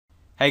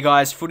Hey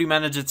guys, Footy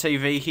Manager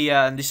TV here,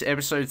 and this is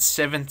episode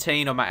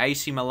 17 of my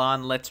AC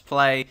Milan Let's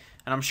Play.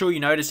 And I'm sure you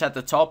notice at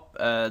the top,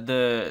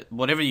 the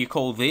whatever you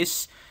call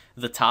this,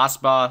 the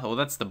taskbar, or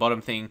that's the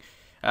bottom thing,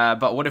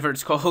 but whatever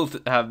it's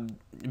called,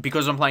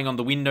 because I'm playing on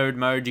the windowed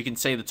mode, you can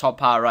see the top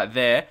part right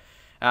there.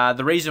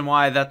 The reason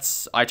why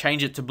I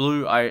changed it to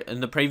blue,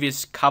 in the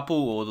previous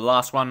couple, or the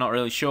last one, not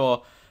really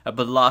sure, but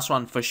the last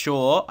one for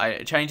sure,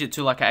 I changed it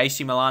to like an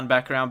AC Milan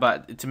background,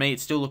 but to me it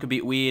still looked a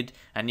bit weird,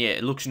 and yeah,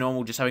 it looks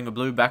normal just having a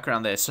blue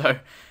background there, so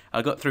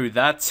I got through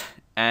that.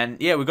 And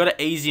yeah, we got an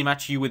easy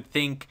match, you would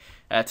think,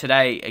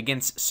 today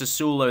against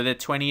Sassuolo. They're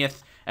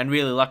 20th, and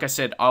really, like I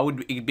said, I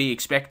would be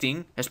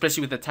expecting,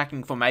 especially with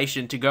attacking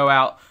formation, to go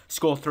out,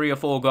 score 3 or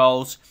 4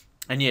 goals,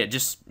 and yeah,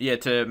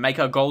 to make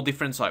our goal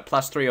difference like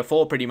plus 3 or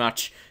 4 pretty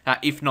much,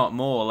 if not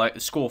more, like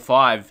score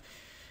 5,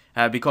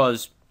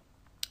 because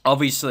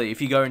obviously,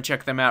 if you go and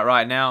check them out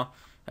right now,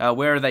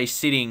 where are they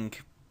sitting?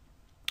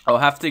 I'll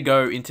have to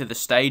go into the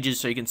stages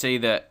so you can see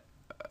the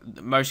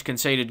most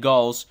conceded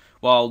goals.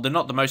 Well, they're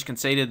not the most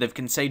conceded. They've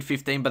conceded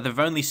 15, but they've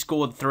only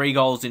scored 3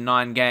 goals in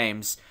 9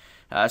 games.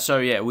 So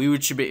yeah, we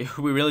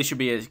really should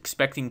be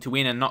expecting to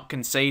win and not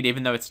concede,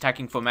 even though it's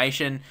attacking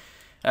formation.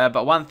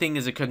 But one thing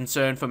is a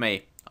concern for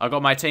me. I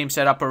got my team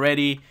set up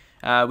already.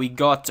 We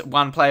got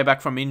one player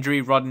back from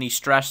injury, Rodney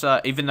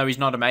Strasser. Even though he's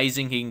not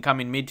amazing, he can come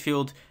in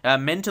midfield.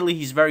 Mentally,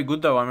 he's very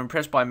good though. I'm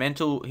impressed by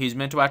his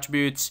mental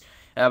attributes.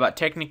 But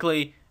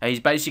technically, he's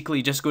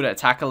basically just good at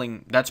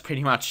tackling. That's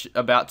pretty much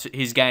about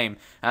his game.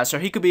 So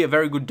he could be a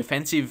very good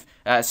defensive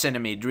centre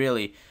mid,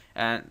 really.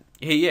 And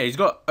he's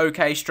got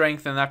okay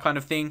strength and that kind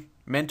of thing.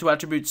 Mental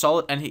attributes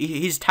solid, and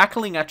his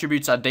tackling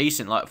attributes are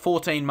decent, like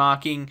 14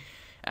 marking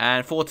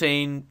and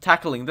 14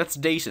 tackling. That's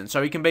decent.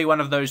 So he can be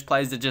one of those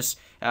players that just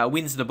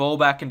wins the ball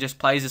back and just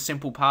plays a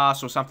simple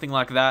pass or something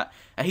like that.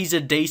 He's a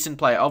decent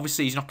player.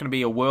 Obviously, he's not going to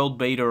be a world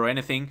beater or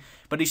anything,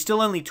 but he's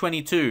still only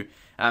 22.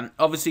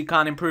 Obviously,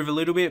 can't improve a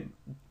little bit.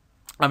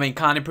 I mean,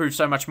 can't improve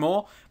so much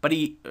more. But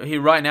he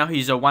right now,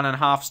 he's a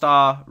 1.5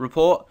 star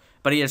report,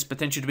 but he has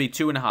potential to be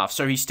 2.5.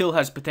 So he still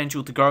has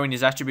potential to grow in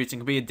his attributes and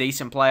can be a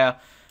decent player.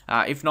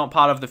 If not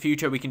part of the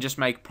future, we can just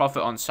make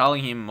profit on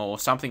selling him or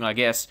something, I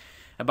guess.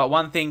 But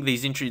one thing,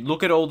 these injuries,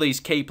 look at all these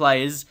key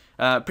players.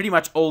 Pretty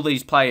much all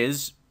these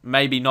players,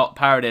 maybe not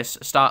Paredes,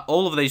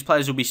 all of these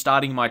players will be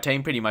starting my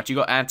team pretty much. You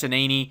got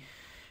Antonini,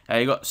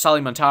 you got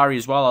Sully Montari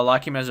as well. I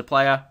like him as a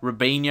player.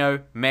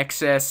 Rubinho,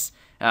 Mexes,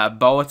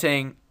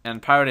 Boateng,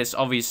 and Paredes,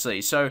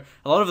 obviously. So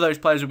a lot of those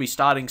players will be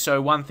starting.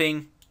 So one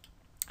thing,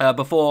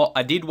 before,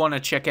 I did want to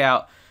check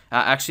out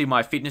actually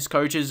my fitness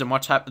coaches and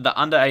what's happened. The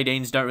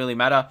under-18s don't really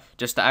matter,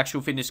 just the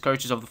actual fitness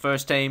coaches of the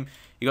first team.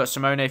 You got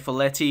Simone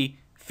Folletti,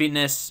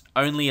 fitness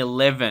only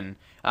 11.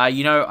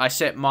 You know, I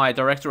set my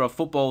director of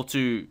football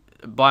to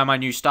buy my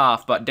new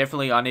staff, but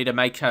definitely I need to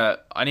make an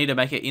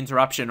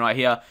interruption right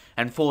here.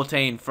 And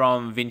 14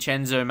 from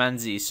Vincenzo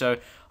Manzi. So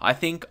I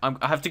think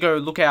I have to go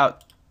look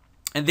out.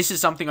 And this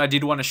is something I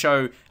did want to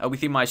show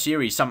within my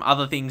series, some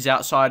other things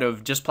outside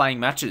of just playing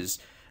matches.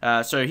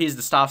 So here's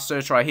the staff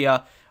search right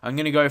here. I'm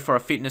going to go for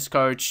a fitness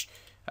coach.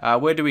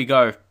 Where do we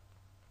go?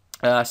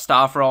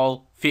 Staff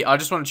role. I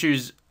just want to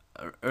choose.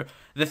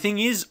 The thing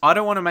is, I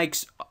don't want to make,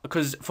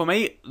 because for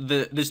me,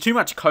 there's too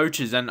much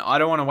coaches, and I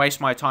don't want to waste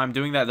my time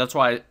doing that. That's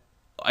why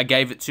I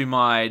gave it to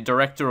my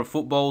director of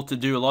football to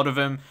do a lot of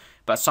them.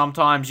 But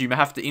sometimes you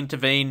have to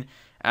intervene,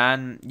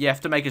 and you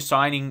have to make a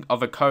signing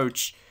of a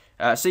coach.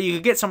 So you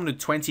could get someone with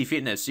 20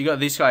 fitness. You got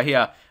this guy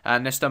here,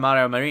 Nestor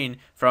Mario Marin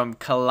from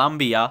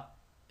Colombia.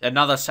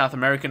 Another South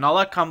American. I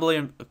like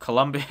Colombian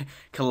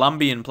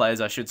players,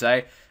 I should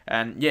say.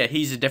 And yeah,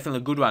 he's definitely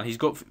a good one. He's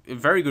got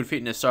very good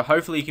fitness, so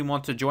hopefully he can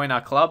want to join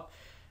our club.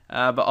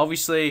 But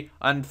obviously,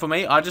 and for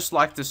me, I just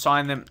like to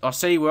sign them. I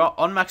see we're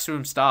on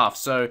maximum staff,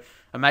 so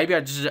maybe I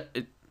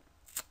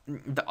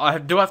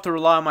do have to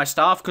rely on my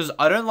staff, because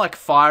I don't like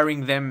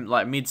firing them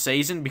like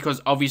mid-season,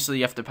 because obviously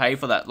you have to pay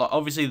for that. Like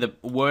obviously the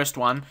worst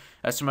one,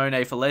 Simone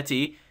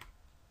Folletti,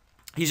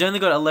 he's only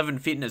got 11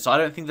 fitness. I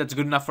don't think that's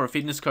good enough for a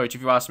fitness coach,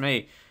 if you ask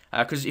me.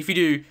 Because if you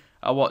do,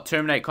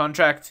 terminate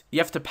contract, you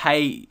have to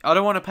pay. I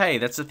don't want to pay.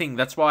 That's the thing.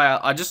 That's why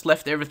I just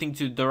left everything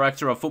to the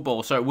director of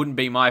football, so it wouldn't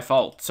be my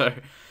fault. So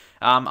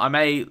I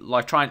may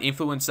like try and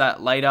influence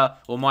that later,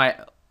 or might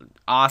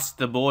ask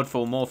the board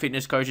for more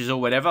fitness coaches or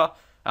whatever.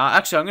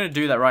 Actually, I'm going to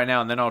do that right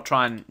now, and then I'll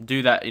try and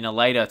do that in a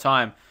later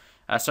time.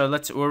 So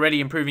we're already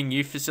improving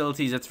youth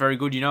facilities. That's very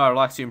good. You know, I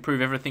like to improve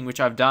everything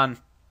which I've done.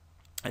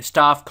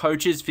 Staff,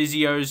 coaches,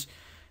 physios,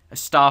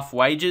 staff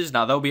wages.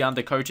 Now, they'll be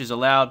under coaches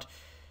allowed.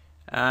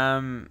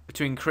 To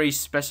increase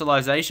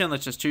specialization,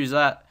 let's just choose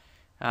that.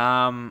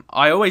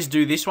 I always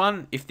do this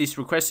one. If this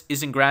request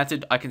isn't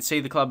granted, I can see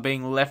the club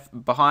being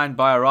left behind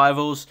by our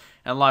rivals.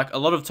 And like a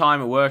lot of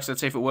time it works.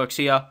 Let's see if it works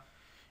here.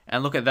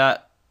 And look at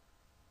that.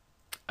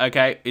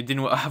 Okay, it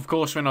didn't work. Of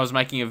course, when I was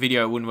making a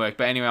video, it wouldn't work.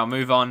 But anyway, I'll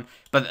move on.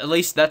 But at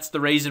least that's the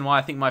reason why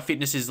I think my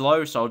fitness is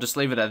low. So I'll just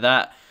leave it at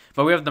that.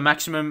 But we have the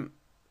maximum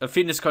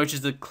fitness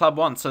coaches the club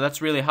wants. So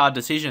that's really a hard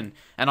decision.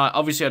 And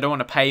obviously, I don't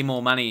want to pay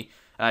more money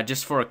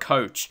just for a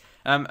coach.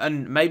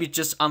 and maybe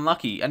just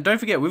unlucky. And don't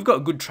forget, we've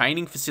got good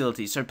training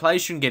facilities, so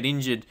players shouldn't get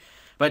injured,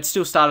 but it's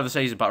still start of the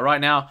season. But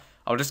right now,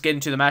 I'll just get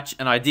into the match,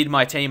 and I did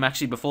my team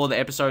actually before the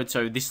episode,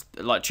 so this,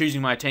 like,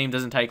 choosing my team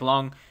doesn't take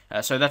long.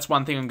 So that's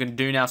one thing I'm going to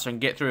do now, so I can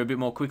get through a bit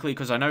more quickly,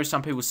 because I know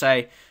some people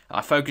say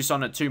I focus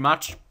on it too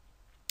much,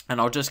 and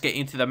I'll just get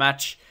into the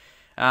match.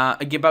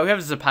 Again, but we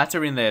have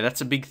Zapata in there.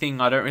 That's a big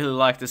thing I don't really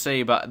like to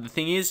see. But the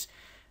thing is,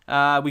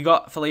 we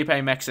got Felipe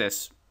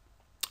Mexes.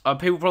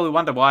 People probably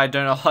wonder why I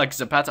don't like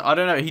Zapata. I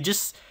don't know. He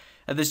just,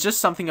 there's just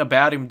something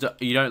about him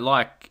you don't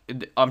like.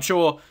 I'm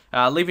sure.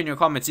 Leave in your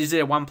comments. Is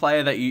there one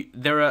player that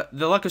they're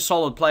like a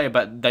solid player,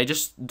 but they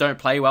just don't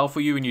play well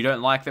for you, and you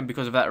don't like them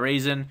because of that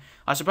reason?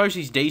 I suppose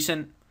he's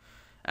decent,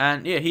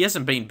 and yeah, he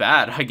hasn't been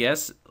bad, I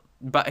guess.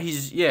 But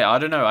I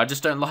don't know. I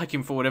just don't like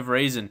him for whatever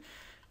reason.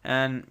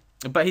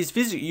 But his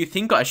physical, you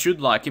think I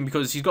should like him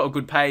because he's got a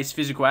good pace,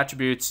 physical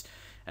attributes,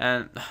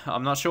 and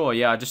I'm not sure.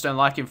 Yeah, I just don't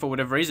like him for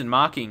whatever reason.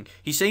 Marking,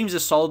 he seems a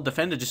solid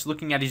defender just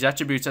looking at his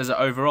attributes as an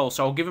overall,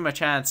 so I'll give him a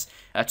chance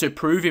to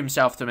prove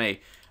himself to me.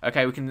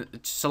 Okay, we can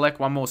select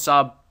one more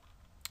sub.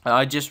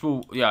 I guess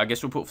we'll put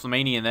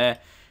Flamini in there,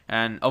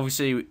 and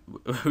obviously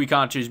we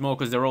can't choose more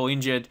because they're all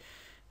injured.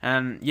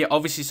 And yeah,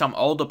 obviously some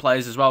older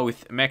players as well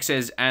with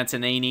Mexes,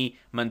 Antonini,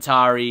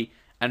 Montari,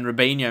 and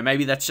Robinho.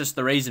 Maybe that's just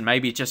the reason.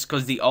 Maybe it's just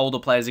because the older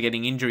players are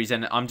getting injuries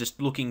and I'm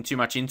just looking too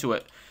much into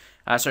it.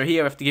 So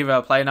here we have to give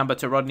a player number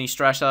to Rodney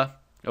Strasser.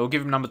 We'll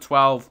give him number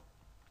 12.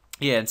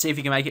 Yeah, and see if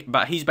he can make it.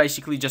 But he's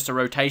basically just a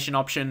rotation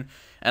option.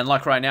 And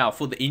like right now,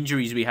 for the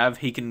injuries we have,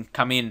 he can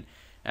come in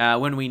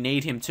when we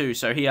need him to.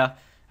 So here,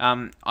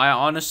 I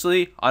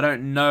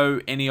don't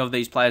know any of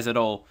these players at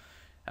all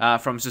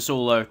from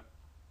Sassuolo.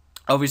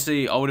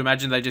 Obviously, I would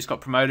imagine they just got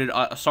promoted.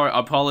 Sorry, I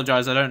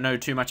apologize. I don't know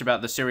too much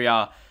about the Serie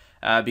A.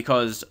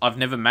 Because I've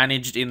never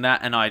managed in that,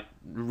 and I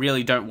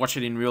really don't watch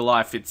it in real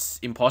life. It's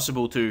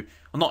impossible to,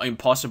 well, not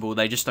impossible,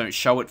 they just don't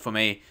show it for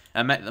me.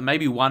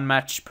 Maybe one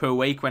match per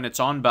week when it's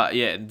on, but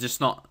yeah, it's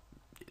not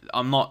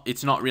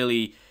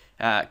really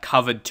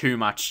covered too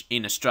much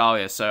in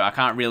Australia, so I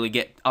can't really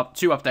get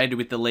too updated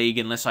with the league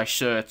unless I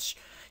search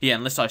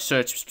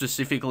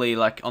specifically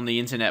like on the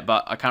internet,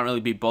 but I can't really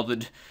be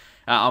bothered.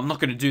 I'm not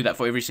going to do that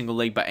for every single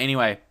league, but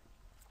anyway,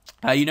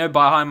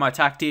 behind my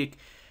tactic,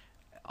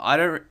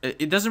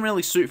 it doesn't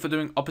really suit for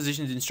doing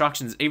opposition's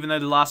instructions, even though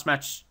the last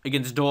match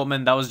against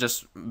Dortmund, that was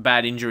just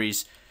bad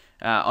injuries.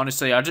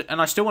 Honestly,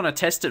 I still want to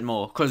test it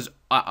more, because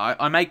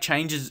I make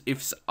changes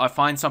if I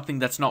find something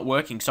that's not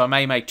working, so I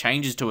may make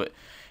changes to it.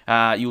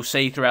 You'll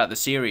see throughout the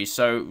series,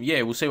 so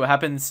yeah, we'll see what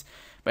happens.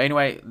 But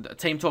anyway, the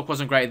team talk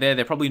wasn't great there.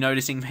 They're probably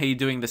noticing me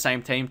doing the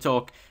same team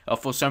talk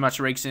for so much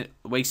weeks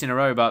in a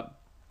row, but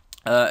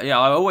yeah,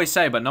 I always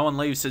say, but no one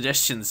leaves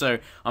suggestions, so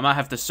I might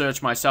have to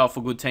search myself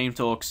for good team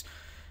talks.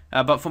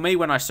 But for me,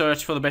 when I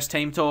search for the best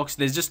team talks,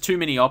 there's just too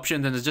many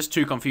options and it's just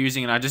too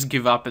confusing, and I just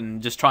give up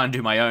and just try and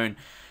do my own.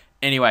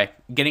 Anyway,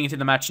 getting into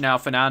the match now,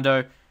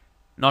 Fernando,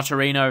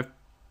 Notarino.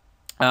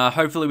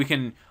 Hopefully we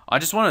can, I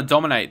just want to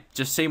dominate,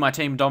 just see my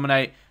team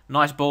dominate.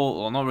 Nice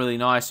ball, well, not really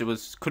nice,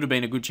 could have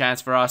been a good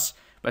chance for us,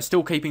 but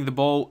still keeping the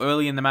ball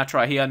early in the match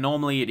right here.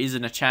 Normally it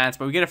isn't a chance,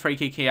 but we get a free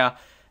kick here.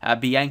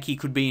 Bianchi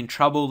could be in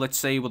trouble. Let's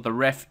see what the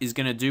ref is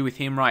going to do with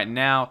him right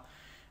now.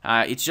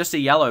 It's just a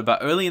yellow, but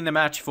early in the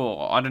match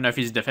I don't know if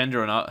he's a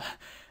defender or not,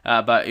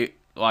 but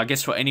I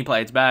guess for any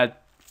player it's bad.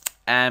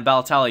 And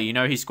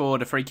Balotelli, he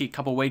scored a free kick a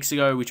couple of weeks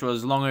ago, which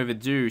was long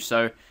overdue,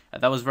 so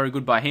that was very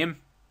good by him.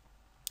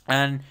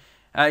 And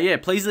yeah,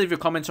 please leave your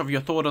comments of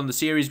your thought on the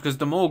series, because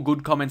the more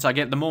good comments I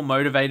get, the more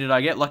motivated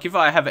I get. Like if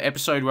I have an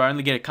episode where I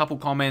only get a couple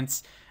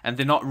comments and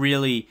they're not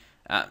really,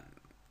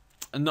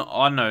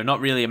 not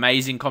really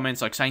amazing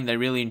comments, like saying they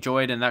really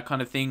enjoyed and that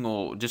kind of thing,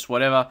 or just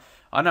whatever,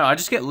 I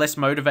just get less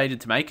motivated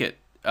to make it.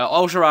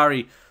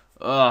 Al-Sharari,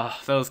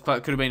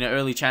 could have been an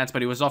early chance,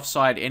 but he was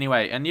offside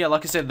anyway. And yeah,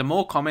 like I said, the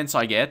more comments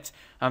I get,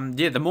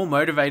 the more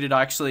motivated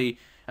I actually,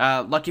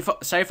 like if I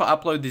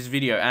upload this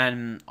video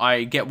and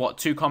I get,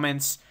 2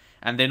 comments,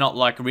 and they're not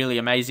like really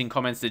amazing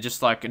comments, they're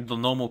just like the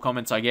normal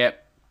comments I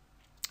get,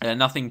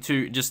 nothing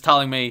too, just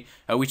telling me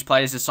which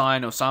players to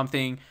sign or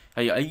something.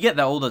 You get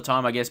that all the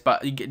time, I guess,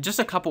 but you get just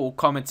a couple of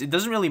comments. It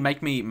doesn't really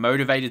make me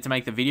motivated to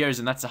make the videos,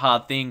 and that's a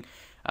hard thing.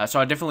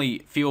 So I definitely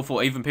feel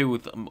for even people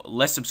with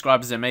less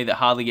subscribers than me that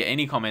hardly get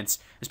any comments,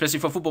 especially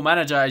for Football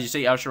Manager. As you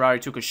see,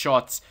 Al-Sharari took a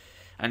shot,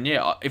 and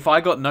yeah, if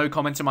I got no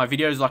comments in my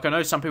videos, like I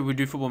know some people who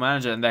do Football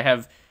Manager and they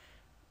have,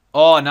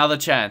 another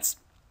chance.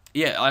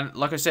 Yeah,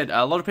 like I said,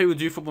 a lot of people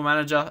do Football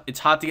Manager. It's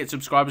hard to get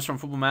subscribers from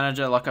Football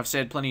Manager, like I've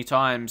said plenty of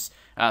times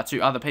to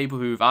other people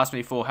who've asked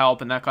me for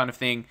help and that kind of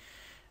thing.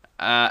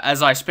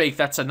 As I speak,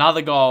 that's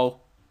another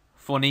goal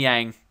for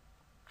Niang.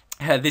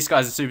 This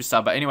guy's a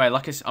superstar, but anyway,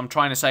 like I'm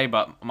trying to say,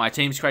 but my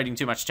team's creating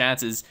too much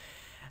chances.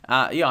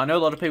 Yeah, I know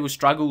a lot of people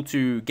struggle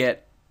to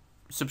get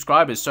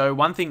subscribers, so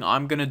one thing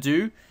I'm going to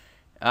do,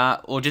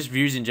 or just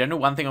views in general,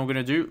 one thing I'm going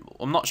to do,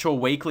 I'm not sure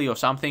weekly or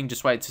something,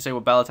 just wait to see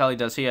what Balotelli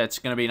does here. It's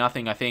going to be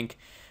nothing, I think.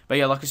 But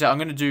yeah, like I said, I'm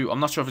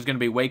not sure if it's going to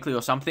be weekly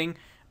or something.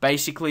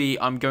 Basically,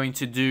 I'm going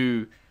to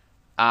do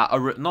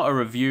not a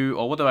review,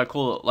 or what do I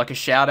call it, like a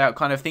shout out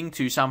kind of thing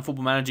to some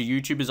Football Manager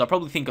YouTubers. I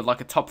probably think of like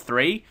a top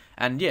 3,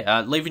 and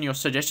yeah, leaving your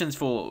suggestions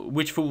for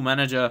which Football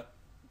Manager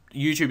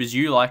YouTubers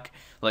you like,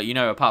 you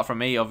know, apart from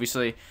me,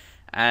 obviously,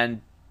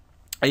 and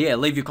yeah,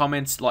 leave your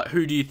comments, like,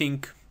 who do you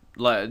think,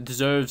 like,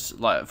 deserves,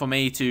 like, for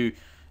me to,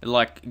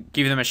 like,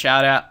 give them a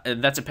shout out,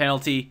 and that's a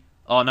penalty.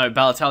 Oh no,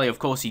 Balotelli, of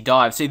course, he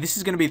dived. See, this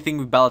is going to be the thing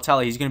with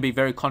Balotelli, he's going to be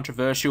very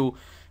controversial,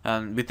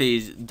 with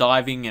his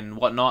diving and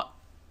whatnot.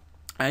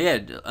 Yeah,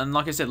 and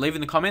like I said, leave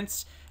in the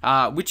comments,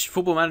 which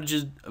Football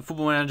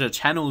Manager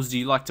channels do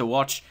you like to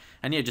watch,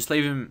 and yeah, just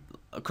leave them,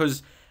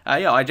 because,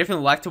 yeah, I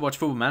definitely like to watch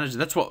Football Manager.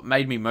 That's what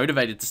made me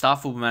motivated to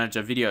start Football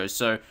Manager videos,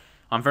 so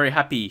I'm very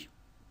happy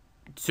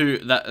to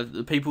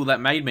the people that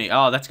made me.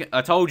 Oh,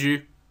 I told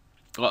you,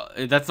 well,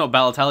 that's not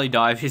Balotelli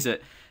dive, is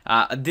it?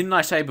 Didn't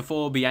I say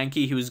before,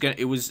 Bianchi,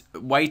 it was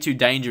way too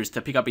dangerous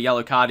to pick up a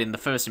yellow card in the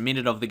first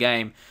minute of the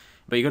game,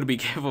 but you got to be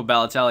careful with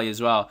Balotelli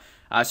as well.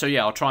 So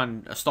yeah, I'll try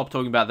and stop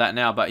talking about that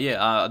now. But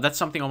yeah, that's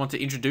something I want to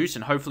introduce,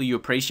 and hopefully you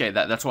appreciate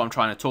that. That's why I'm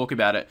trying to talk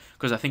about it,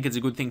 because I think it's a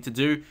good thing to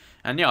do.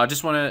 And yeah, I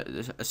just want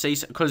to see,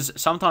 because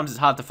sometimes it's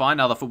hard to find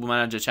other Football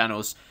Manager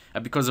channels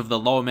because of the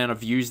low amount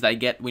of views they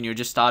get when you're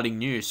just starting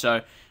new.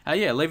 So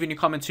yeah, leave in your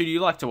comments who do you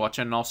like to watch,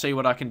 and I'll see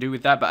what I can do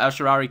with that. But El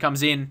Shaarawy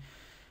comes in,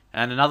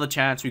 and another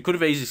chance. We could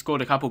have easily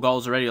scored a couple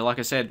goals already, like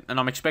I said, and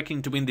I'm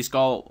expecting to win this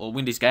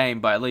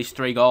game by at least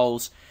 3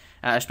 goals,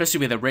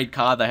 especially with the red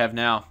card they have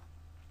now.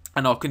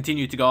 And I'll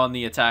continue to go on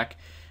the attack.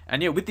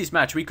 And yeah, with this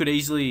match, we could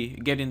easily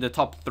get in the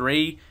top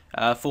 3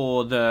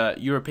 for the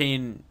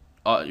European,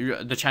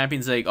 the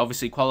Champions League.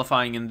 Obviously,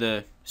 qualifying in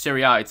the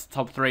Serie A, it's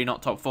top 3,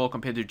 not top 4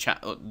 compared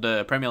to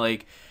the Premier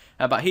League.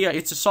 But here,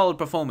 it's a solid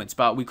performance.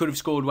 But we could have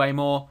scored way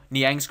more.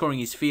 Niang scoring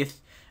his 5th,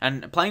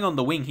 and playing on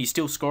the wing, he's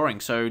still scoring.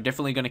 So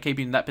definitely going to keep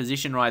him in that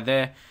position right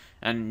there.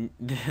 And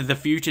the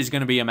future is going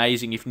to be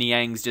amazing if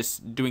Niang's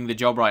just doing the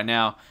job right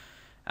now.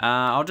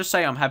 I'll just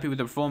say I'm happy with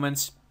the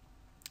performance.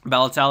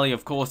 Balotelli,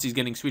 of course, he's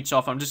getting switched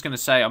off. I'm just going to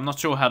say, I'm not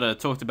sure how to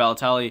talk to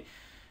Balotelli.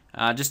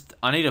 I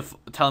need to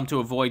tell him to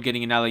avoid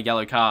getting another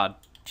yellow card.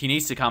 He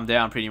needs to calm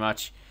down, pretty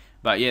much.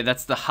 But yeah,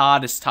 that's the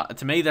hardest,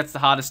 to me, that's the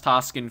hardest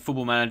task in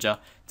Football Manager,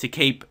 to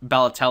keep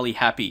Balotelli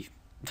happy.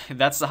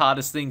 That's the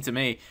hardest thing to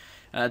me,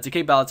 to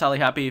keep Balotelli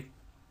happy.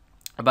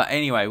 But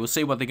anyway, we'll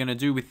see what they're going to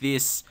do with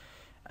this.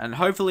 And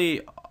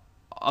hopefully,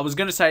 I was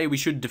going to say we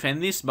should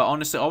defend this, but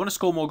honestly, I want to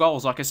score more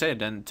goals, like I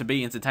said, and to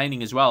be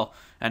entertaining as well.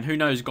 And who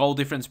knows, goal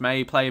difference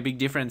may play a big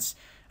difference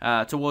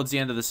towards the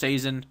end of the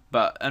season.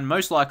 And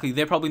most likely,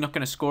 they're probably not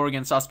going to score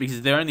against us,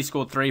 because they only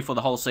scored 3 for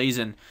the whole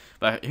season.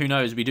 But who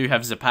knows, we do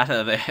have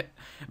Zapata there.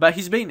 But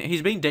he's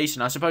been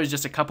decent. I suppose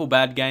just a couple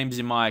bad games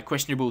in my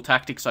questionable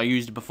tactics I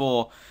used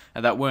before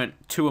that weren't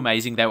too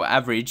amazing. They were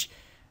average.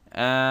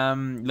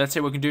 Let's see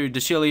what we can do. De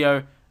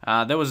Chilio,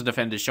 there was a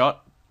defender's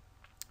shot.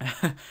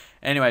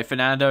 Anyway,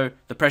 Fernando,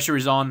 the pressure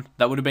is on.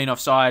 That would have been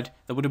offside.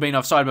 But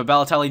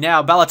Balotelli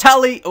now.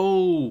 Balotelli!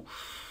 Oh!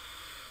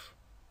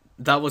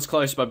 That was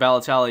close by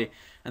Balotelli.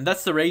 And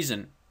that's the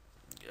reason.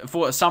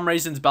 For some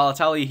reasons,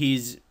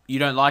 Balotelli, you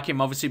don't like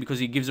him, obviously, because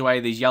he gives away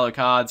these yellow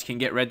cards, can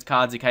get red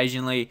cards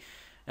occasionally.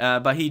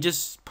 But he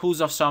just pulls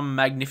off some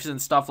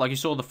magnificent stuff. Like you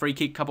saw the free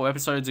kick a couple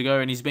episodes ago,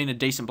 and he's been a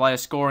decent player,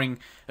 scoring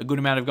a good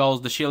amount of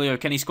goals. De Chilio,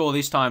 can he score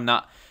this time?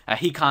 Nah,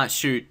 he can't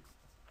shoot.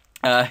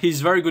 He's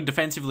very good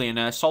defensively and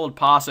a solid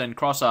passer and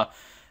crosser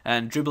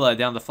and dribbler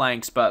down the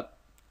flanks, but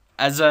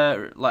as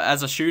a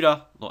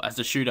striker,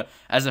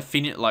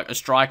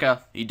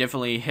 he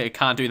definitely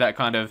can't do that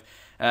kind of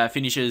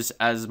finishes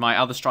as my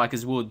other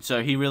strikers would.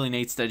 So he really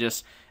needs to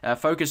just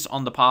focus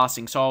on the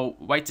passing. So I'll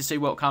wait to see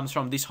what comes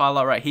from this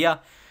highlight right here,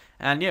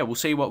 and yeah, we'll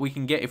see what we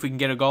can get. If we can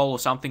get a goal or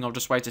something, I'll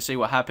just wait to see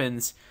what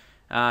happens.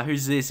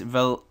 Who's this?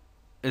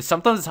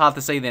 Sometimes it's hard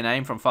to see their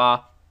name from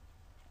far.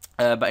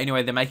 But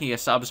anyway, they're making a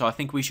sub, so I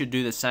think we should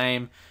do the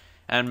same.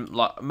 And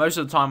like most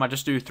of the time, I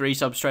just do 3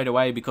 subs straight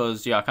away,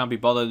 because yeah, I can't be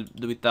bothered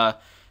with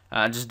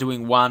just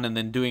doing one and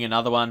then doing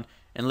another one,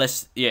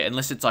 unless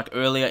it's like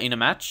earlier in a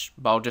match.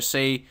 But I'll just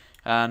see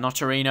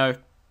Nocerino.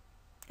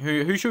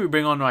 Who should we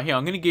bring on right here?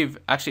 I'm going to give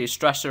actually a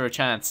Strasser a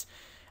chance,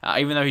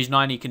 even though he's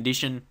 90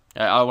 condition.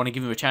 I want to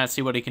give him a chance,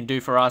 see what he can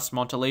do for us.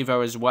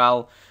 Montalivo as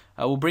well.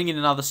 We'll bring in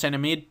another centre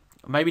mid.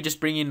 Maybe just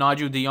bring in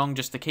Nigel de Jong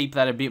just to keep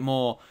that a bit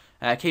more.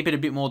 Keep it a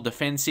bit more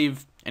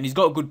defensive, and he's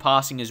got good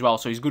passing as well,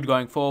 so he's good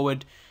going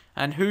forward.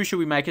 And who should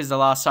we make as the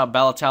last sub?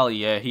 Balotelli,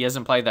 yeah, he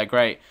hasn't played that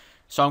great.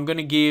 So I'm going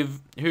to give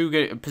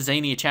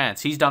Pizzini a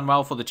chance. He's done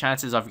well for the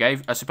chances I've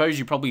gave. I suppose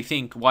you probably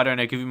think, why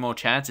don't I give him more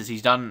chances?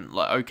 He's done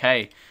like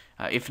okay,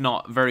 if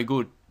not very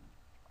good.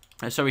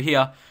 So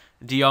here,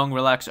 de Jong,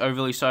 relax,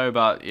 overly so,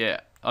 but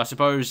yeah, I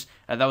suppose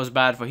that was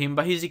bad for him.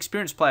 But he's an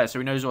experienced player, so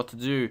he knows what to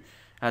do.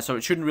 So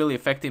it shouldn't really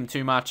affect him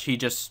too much. He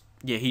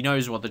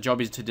knows what the job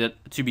is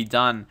to be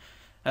done.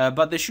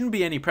 But there shouldn't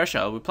be any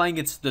pressure. We're playing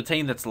against the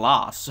team that's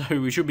last, so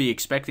we should be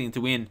expecting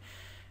to win,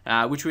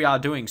 which we are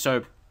doing.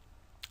 So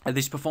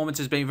this performance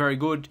has been very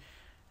good.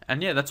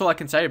 And yeah, that's all I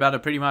can say about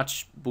it pretty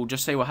much. We'll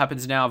just see what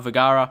happens now.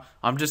 Vergara,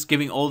 I'm just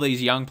giving all these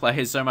young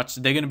players so much.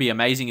 They're going to be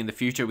amazing in the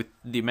future with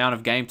the amount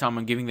of game time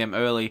I'm giving them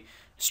early.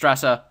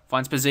 Strasser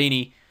finds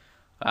Pizzini.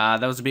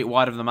 That was a bit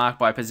wide of the mark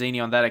by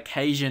Pizzini on that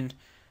occasion.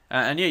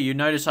 And yeah, you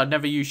notice I'd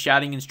never use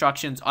shouting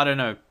instructions. I don't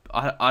know.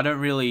 I don't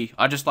really...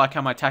 I just like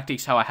how my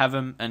tactics, how I have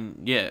them.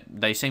 And yeah,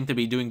 they seem to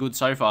be doing good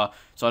so far.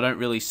 So I don't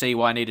really see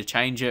why I need to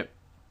change it.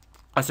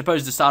 I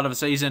suppose the start of a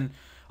season...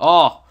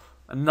 Oh...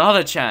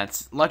 Another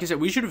chance. Like I said,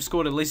 we should have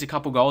scored at least a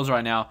couple goals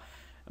right now.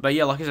 But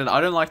yeah, like I said,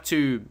 I don't like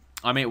to...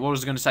 I mean, what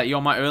was I going to say?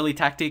 My early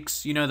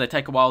tactics, you know, they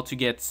take a while to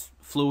get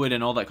fluid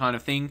and all that kind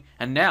of thing.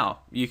 And now,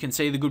 you can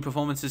see the good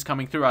performances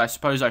coming through. I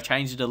suppose I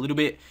changed it a little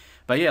bit.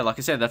 But yeah, like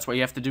I said, that's what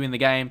you have to do in the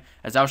game.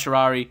 As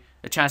Al-Sharari,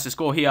 a chance to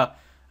score here.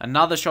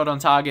 Another shot on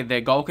target.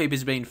 Their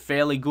goalkeeper's been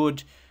fairly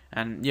good.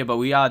 And yeah, but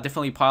we are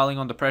definitely piling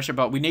on the pressure.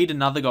 But we need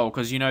another goal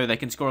because, you know, they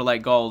can score a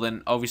late goal.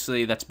 Then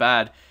obviously that's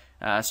bad.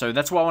 So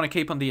that's why I want to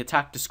keep on the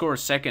attack to score a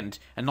second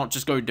and not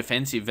just go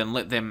defensive and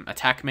let them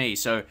attack me.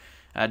 So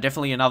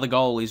definitely another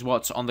goal is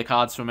what's on the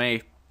cards for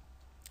me.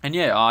 And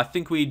yeah, I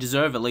think we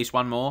deserve at least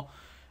one more.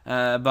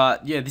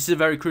 But yeah, this is a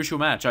very crucial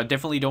match. I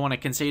definitely don't want to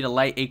concede a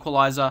late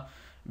equaliser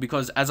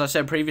because, as I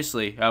said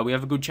previously, we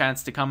have a good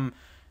chance to come...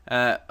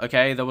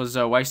 okay, there was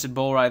a wasted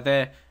ball right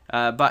there.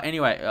 But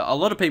anyway, a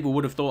lot of people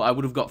would have thought I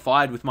would have got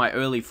fired with my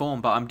early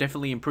form, but I'm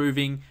definitely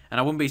improving,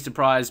 and I wouldn't be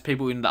surprised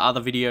people in the other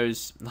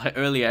videos, like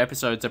earlier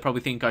episodes, they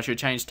probably think I should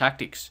change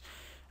tactics.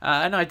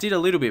 And I did a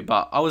little bit,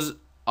 but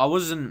I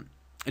wasn't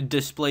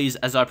displeased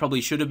as I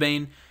probably should have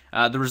been.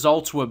 The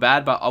results were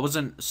bad, but I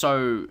wasn't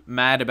so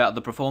mad about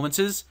the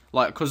performances,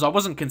 because I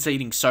wasn't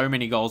conceding so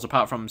many goals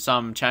apart from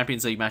some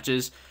Champions League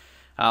matches.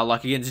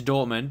 Like against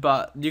Dortmund,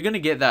 but you're going to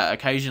get that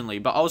occasionally.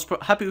 But I was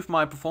happy with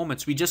my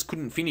performance. We just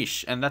couldn't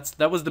finish, and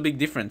that was the big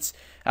difference.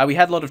 We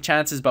had a lot of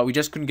chances, but we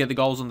just couldn't get the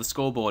goals on the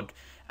scoreboard.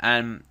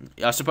 And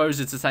I suppose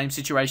it's the same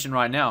situation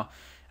right now.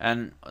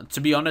 And to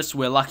be honest,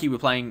 we're lucky we're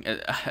playing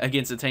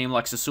against a team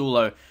like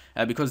Sassuolo,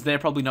 because they're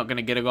probably not going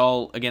to get a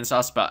goal against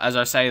us. But as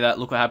I say that,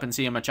 look what happens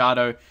here.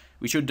 Machado,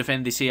 we should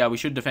defend this here. We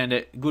should defend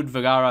it. Good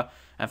Vergara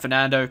and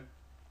Fernando.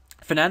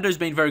 Fernando's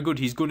been very good.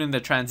 He's good in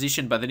the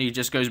transition, but then he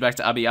just goes back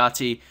to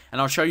Abiati.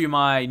 And I'll show you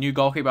my new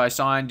goalkeeper I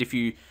signed. If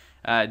you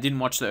didn't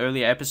watch the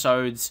earlier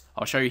episodes,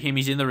 I'll show you him.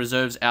 He's in the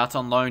reserves, out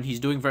on loan. He's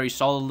doing very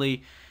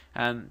solidly.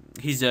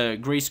 He's a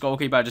Greece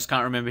goalkeeper. I just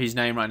can't remember his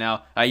name right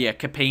now. Yeah,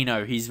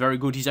 Capino. He's very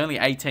good. He's only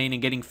 18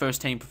 and getting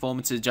first-team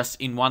performances just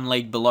in one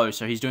league below,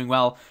 so he's doing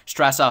well.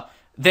 Strasser.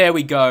 There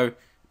we go.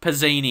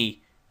 Pizzini.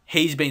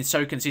 He's been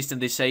so consistent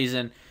this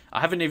season. I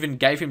haven't even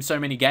gave him so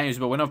many games,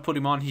 but when I've put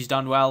him on, he's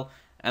done well.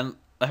 And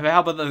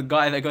how about the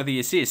guy that got the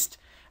assist?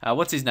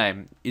 What's his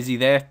name? Is he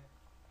there?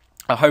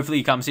 Hopefully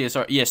he comes here.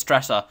 Sorry, yeah,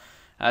 Strasser.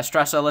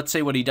 Strasser, let's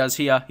see what he does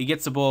here. He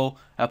gets the ball,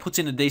 puts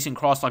in a decent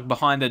cross like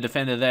behind the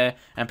defender there.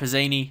 And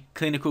Pizzini,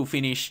 clinical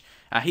finish.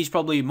 He's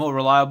probably more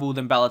reliable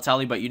than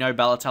Balotelli, but you know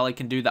Balotelli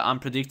can do the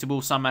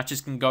unpredictable. Some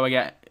matches can go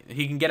again.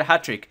 He can get a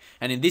hat-trick.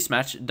 And in this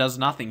match, does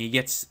nothing. He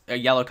gets a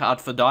yellow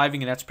card for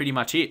diving, and that's pretty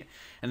much it.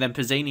 And then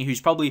Pizzini,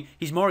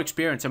 he's more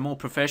experienced and more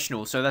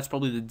professional, so that's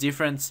probably the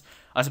difference.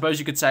 I suppose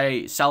you could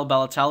say Sal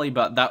Balotelli,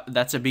 but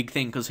that's a big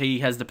thing because he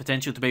has the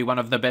potential to be one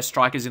of the best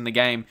strikers in the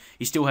game.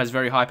 He still has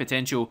very high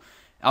potential.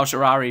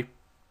 Al-Sharari.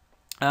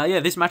 Yeah,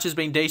 this match has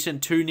been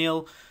decent,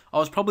 2-0. I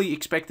was probably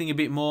expecting a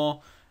bit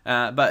more,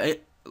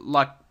 but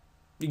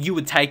you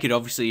would take it,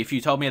 obviously. If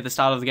you told me at the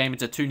start of the game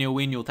it's a 2-0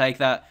 win, you'll take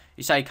that.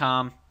 You say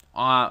calm.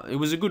 It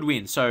was a good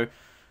win, so...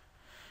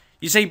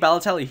 You see,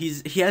 Balotelli,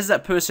 he has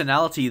that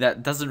personality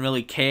that doesn't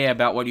really care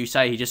about what you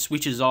say. He just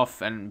switches off,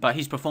 but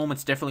his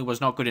performance definitely was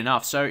not good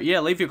enough. So,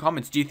 yeah, leave your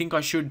comments. Do you think I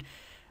should...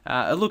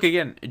 look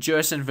again,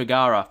 Jerson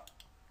Vergara.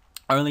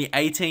 Only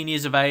 18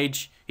 years of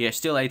age. Yeah,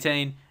 still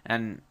 18.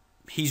 And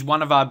he's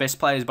one of our best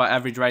players by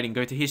average rating.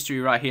 Go to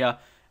history right here.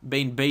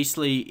 Been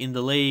beastly in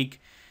the league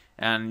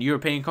and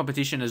European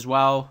competition as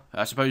well.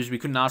 I suppose we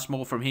couldn't ask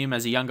more from him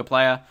as a younger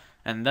player.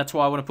 And that's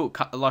why I want to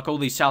put like all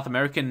these South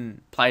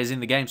American players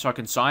in the game so I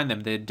can sign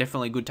them. They're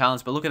definitely good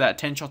talents. But look at that,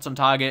 10 shots on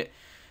target.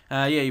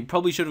 Yeah, you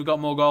probably should have got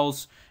more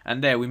goals.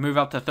 And there, we move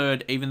up to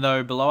third, even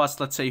though below us,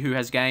 let's see who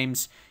has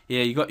games.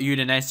 Yeah, you got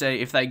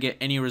Udinese. If they get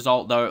any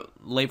result, though,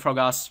 leapfrog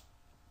us.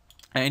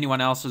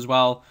 Anyone else as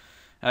well.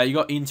 You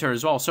got Inter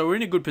as well. So we're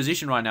in a good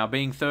position right now,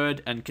 being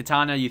third. And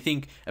Catania, you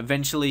think,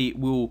 eventually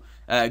will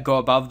go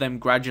above them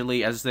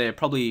gradually as they're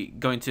probably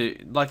going to...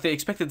 Like, they're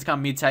expected to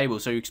come mid-table,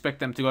 so you expect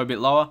them to go a bit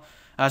lower.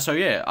 So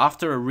yeah,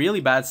 after a really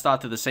bad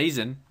start to the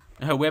season,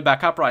 we're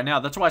back up right now.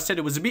 That's why I said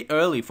it was a bit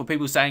early for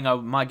people saying I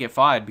might get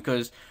fired,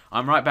 because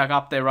I'm right back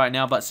up there right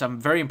now. But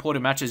some very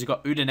important matches. You've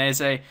got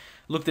Udinese.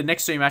 Look, the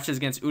next 3 matches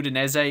against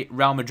Udinese,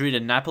 Real Madrid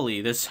and Napoli.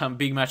 There's some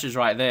big matches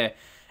right there.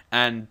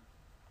 And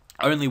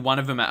only one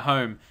of them at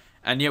home.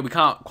 And yeah, we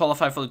can't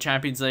qualify for the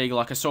Champions League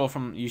like you saw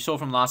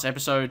from last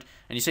episode.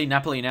 And you see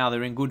Napoli now,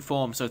 they're in good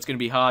form, so it's going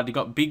to be hard. You've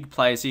got big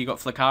players here. You've got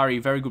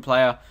Flickari, very good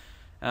player.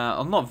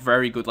 Not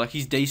very good, like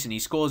he's decent. He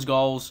scores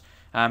goals.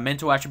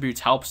 Mental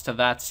attributes helps to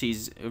that.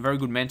 He's very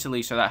good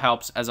mentally, so that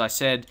helps, as I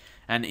said.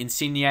 And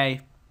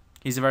Insigne,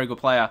 he's a very good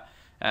player.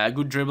 a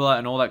good dribbler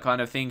and all that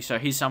kind of thing. So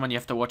he's someone you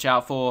have to watch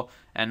out for.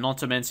 And not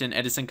to mention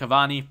Edison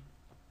Cavani.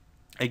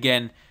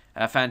 Again,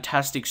 a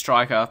fantastic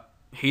striker.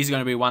 He's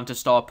going to be one to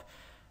stop.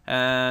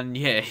 And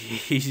yeah,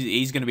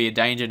 he's going to be a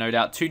danger, no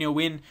doubt. 2-0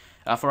 win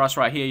for us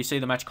right here. You see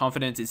the match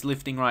confidence. It's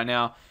lifting right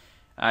now.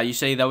 You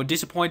see they were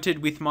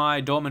disappointed with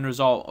my Dortmund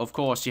result. Of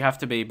course, you have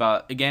to be.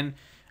 But again,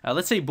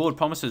 let's see board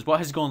promises. What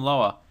has gone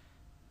lower?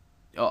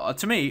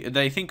 To me,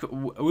 they think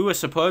we were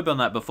superb on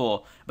that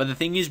before. But the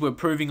thing is, we're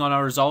proving on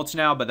our results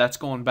now, but that's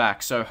gone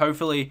back. So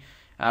hopefully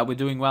we're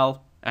doing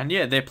well. And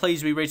yeah, they're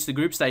pleased we reached the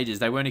group stages.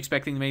 They weren't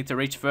expecting me to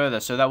reach further,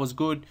 so that was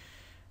good.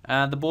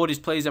 The board is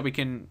pleased that we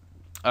can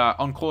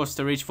on course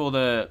to reach for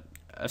the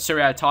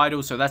Serie A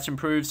title, so that's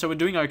improved. So we're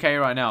doing okay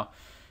right now.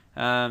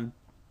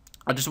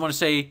 I just want to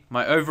say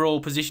my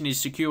overall position is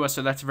secure,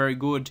 so that's very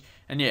good.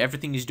 And yeah,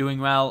 everything is doing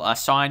well. Our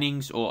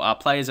signings or our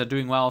players are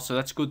doing well, so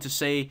that's good to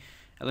see.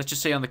 Let's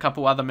just see on the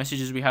couple other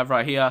messages we have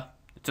right here.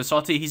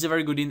 Tassotti, he's a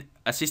very good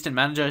assistant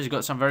manager. He's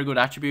got some very good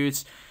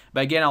attributes.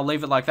 But again, I'll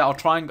leave it like that.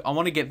 I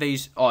want to get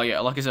these. Oh yeah,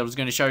 like I said, I was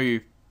going to show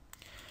you.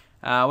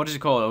 What is it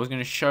called? I was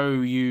going to show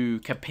you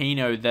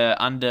Capino, the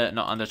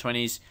not under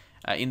 20s,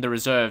 in the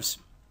reserves.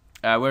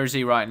 Where is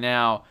he right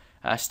now?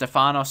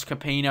 Stefanos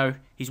Capino.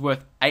 He's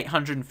worth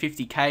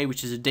 850k,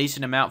 which is a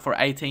decent amount for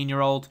an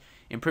 18-year-old.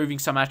 Improving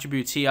some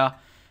attributes here,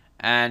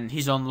 and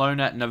he's on loan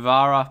at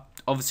Navarra.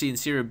 Obviously in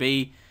Serie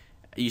B.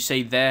 You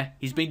see there,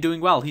 he's been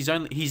doing well. He's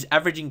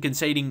averaging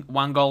conceding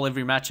 1 goal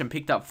every match and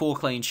picked up 4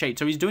 clean sheets.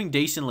 So he's doing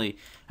decently.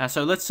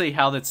 So let's see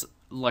how that's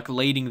like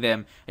leading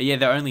them. Yeah,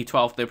 they're only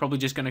 12th. They're probably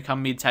just going to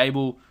come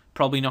mid-table.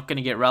 Probably not going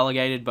to get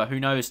relegated, but who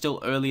knows?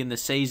 Still early in the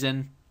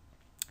season.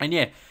 And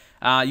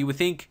yeah, you would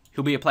think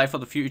he'll be a player for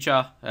the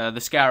future. The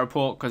scout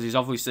report, because he's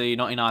obviously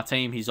not in our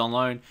team. He's on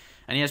loan.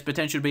 And he has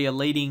potential to be a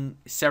leading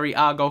Serie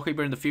A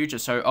goalkeeper in the future.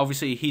 So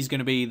obviously he's going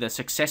to be the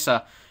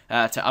successor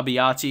to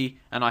Abbiati,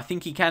 and I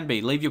think he can be.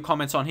 Leave your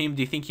comments on him.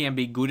 Do you think he can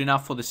be good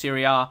enough for the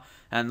Serie A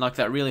and like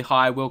that really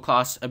high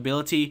world-class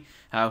ability?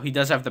 He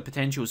does have the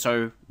potential,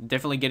 so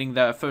definitely getting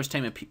the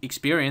first-team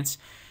experience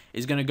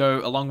is going to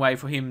go a long way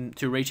for him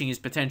to reaching his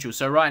potential.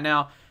 So right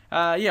now,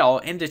 yeah, I'll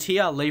end it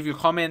here. Leave your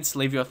comments,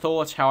 leave your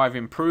thoughts, how I've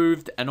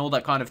improved, and all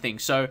that kind of thing.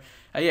 So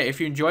yeah,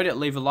 if you enjoyed it,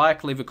 leave a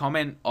like, leave a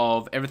comment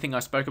of everything I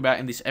spoke about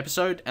in this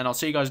episode, and I'll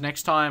see you guys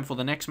next time for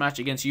the next match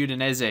against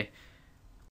Udinese.